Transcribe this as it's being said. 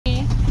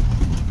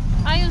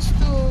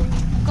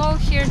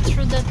here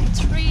through the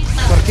trees.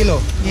 Per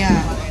kilo? Yeah.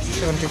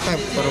 75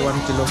 per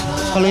 1 kilo.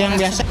 Kalau yang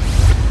biasa.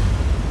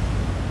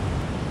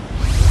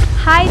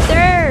 Hi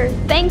there!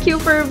 Thank you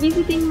for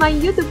visiting my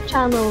YouTube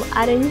channel,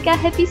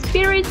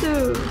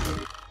 Arenikahappyspiritus.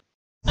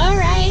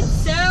 Alright,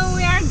 so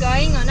we are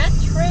going on a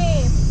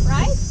trip,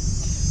 right?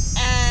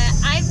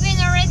 I've been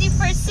already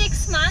for 6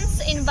 months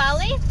in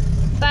Bali,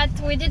 but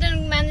we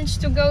didn't manage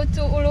to go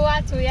to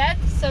Uluwatu yet.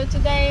 So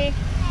today,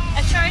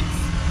 a short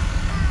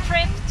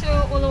trip to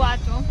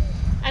Uluwatu.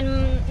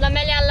 And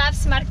Lamelia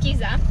loves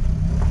Marquisa.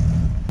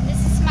 This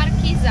is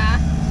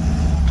Marquisa.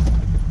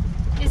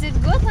 Is it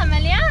good,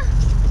 Lamelia?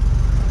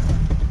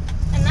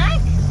 Enak?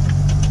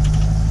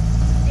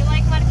 You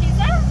like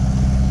Marquisa?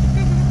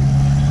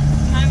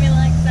 Mommy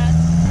likes that.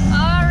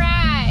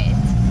 Alright.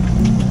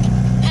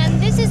 And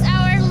this is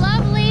our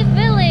lovely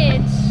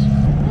village.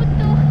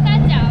 Butuh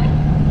Kacau.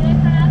 Did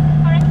I pronounce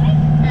it correctly?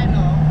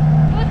 No.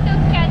 Butuh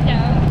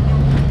Kacau.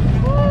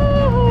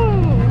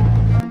 Woohoo!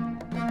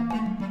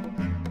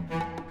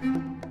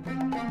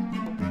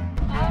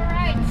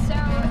 Alright, so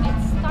it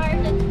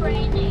started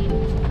raining.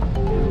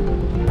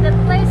 The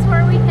place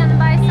where we can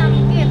buy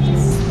some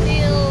gifts,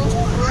 still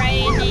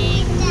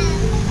raining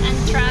and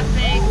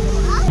traffic.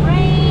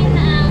 Rain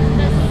and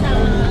the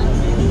sun.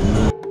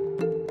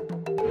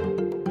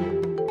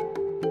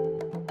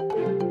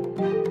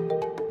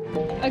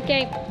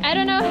 Okay, I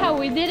don't know how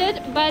we did it,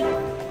 but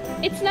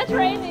it's not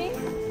raining.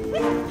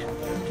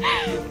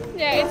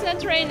 Yeah, it's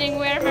not raining.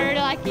 We're very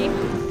lucky.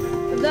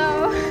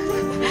 Though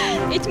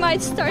it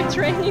might start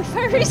raining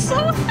very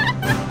soon.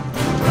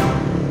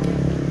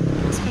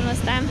 It's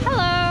almost time.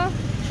 Hello!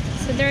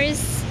 So there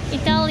is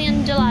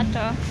Italian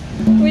gelato.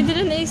 We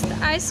didn't eat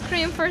ice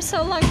cream for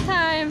so long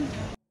time.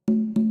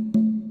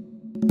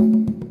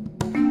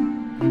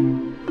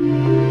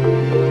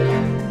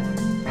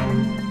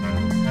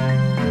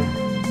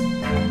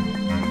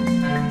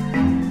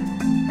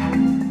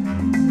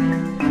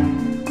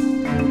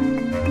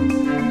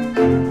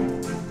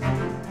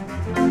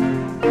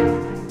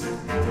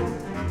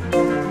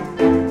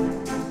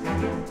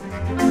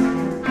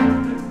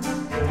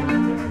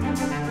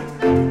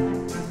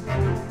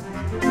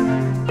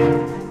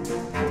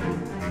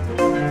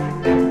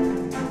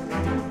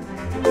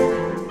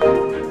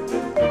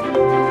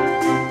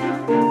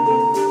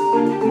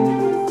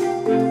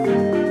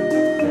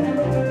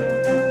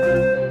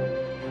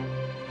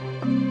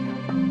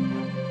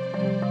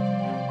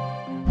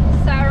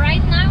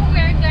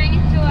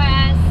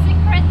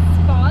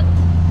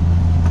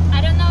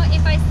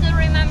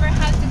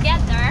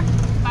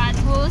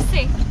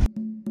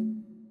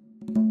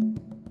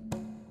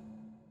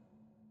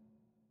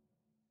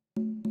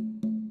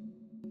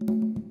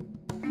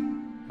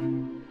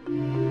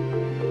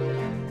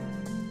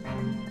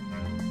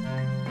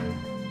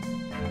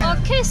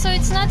 Okay, so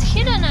it's not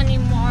hidden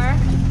anymore.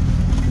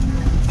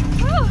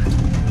 Whew.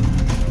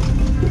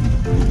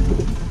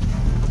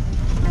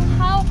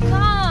 How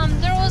come?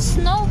 There was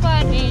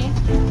nobody.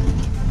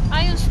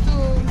 I used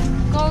to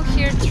go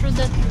here through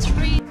the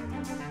tree.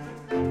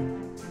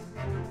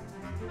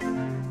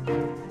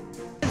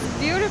 It's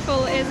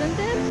beautiful, isn't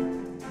it?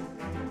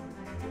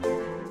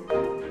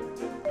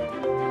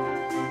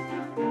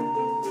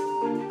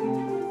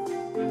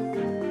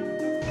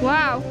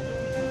 Wow.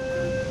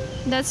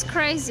 That's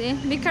crazy.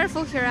 Be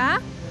careful here, huh?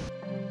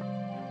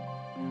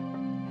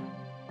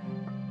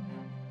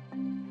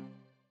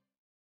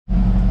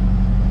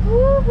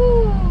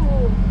 Woohoo!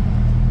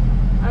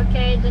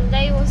 Okay, the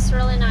day was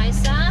really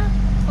nice, huh?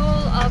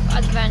 Full of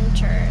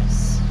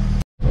adventures.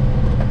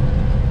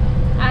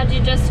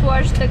 Aji just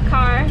washed the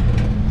car.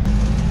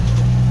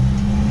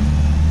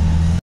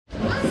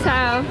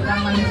 So...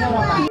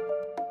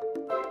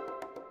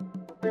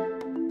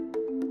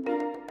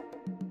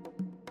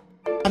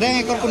 Ada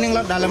yang ekor kuning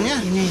laut dalamnya?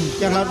 Ini.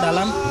 Yang laut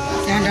dalam?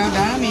 Yang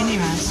dalam ini,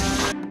 Mas.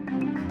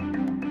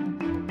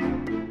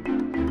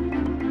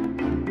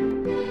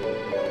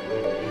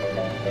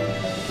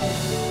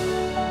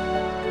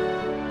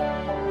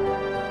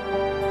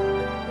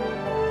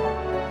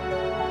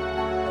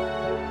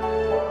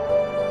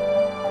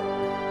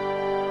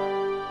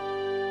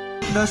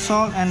 The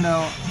salt and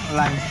the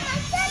lime.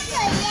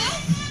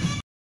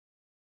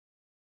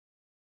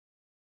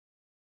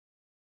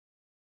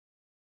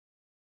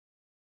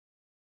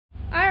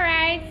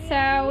 Alright,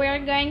 so we're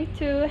going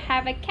to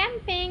have a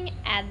camping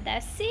at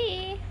the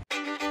sea.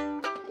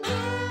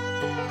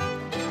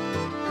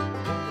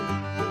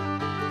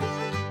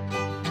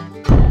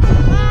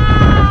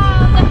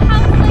 Wow, the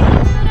house like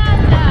in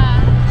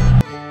Miranda.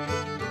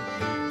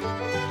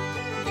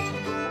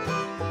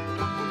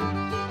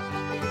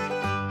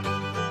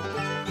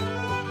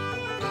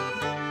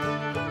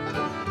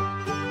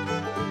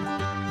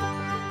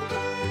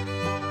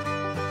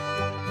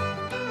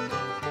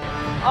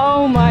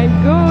 Oh my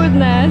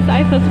goodness,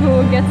 I thought we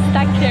would get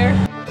stuck here.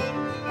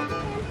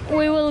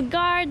 We will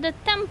guard the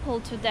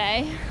temple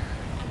today.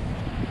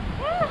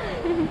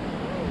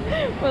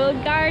 We'll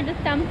guard the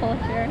temple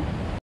here.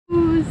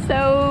 Ooh,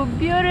 so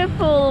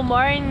beautiful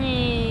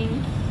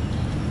morning.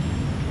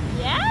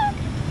 Yeah?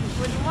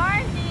 Good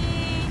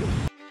morning.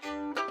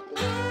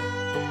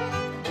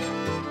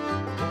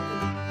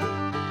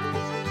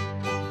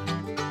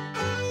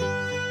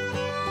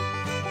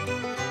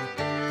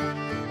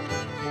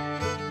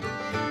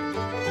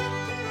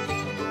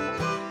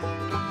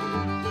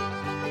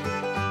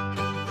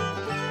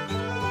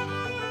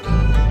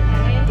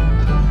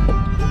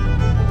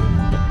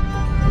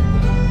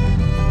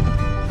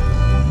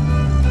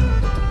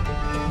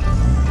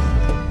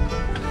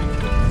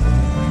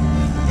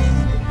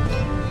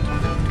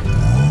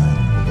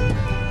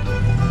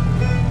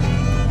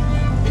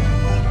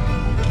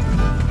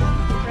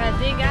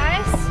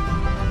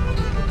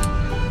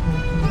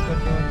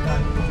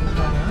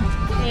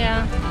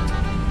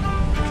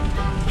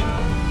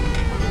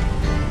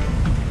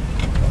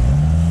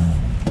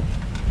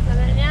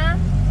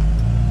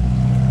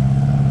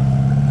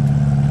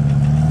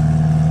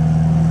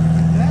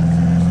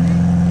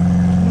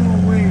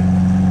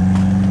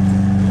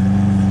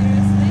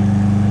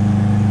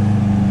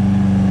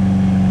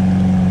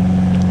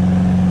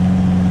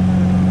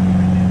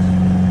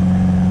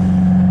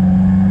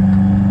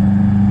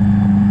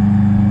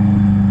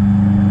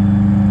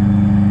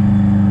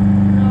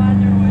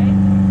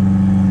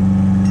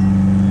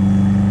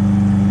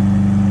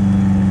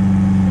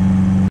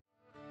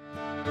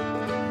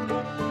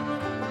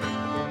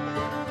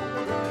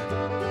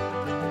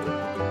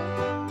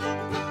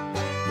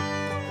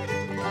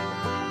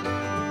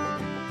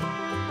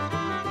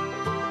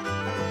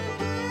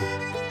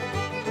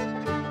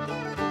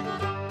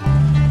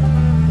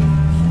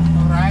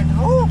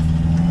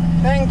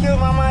 Thank you,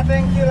 Mama.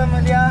 Thank you,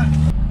 Amalia.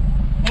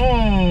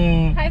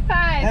 High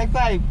five. High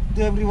five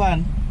to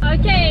everyone.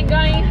 Okay,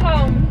 going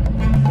home.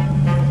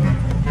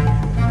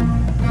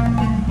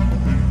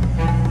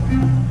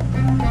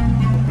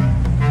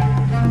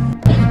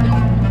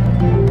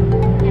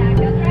 Yeah,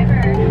 go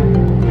driver.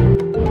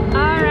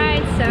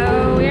 Alright,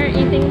 so we're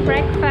eating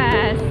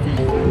breakfast.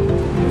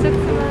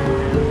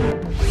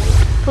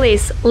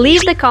 Please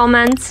leave the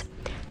comments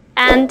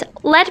and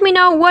let me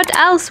know what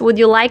else would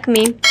you like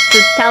me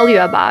to tell you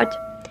about.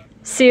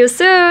 See you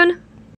soon!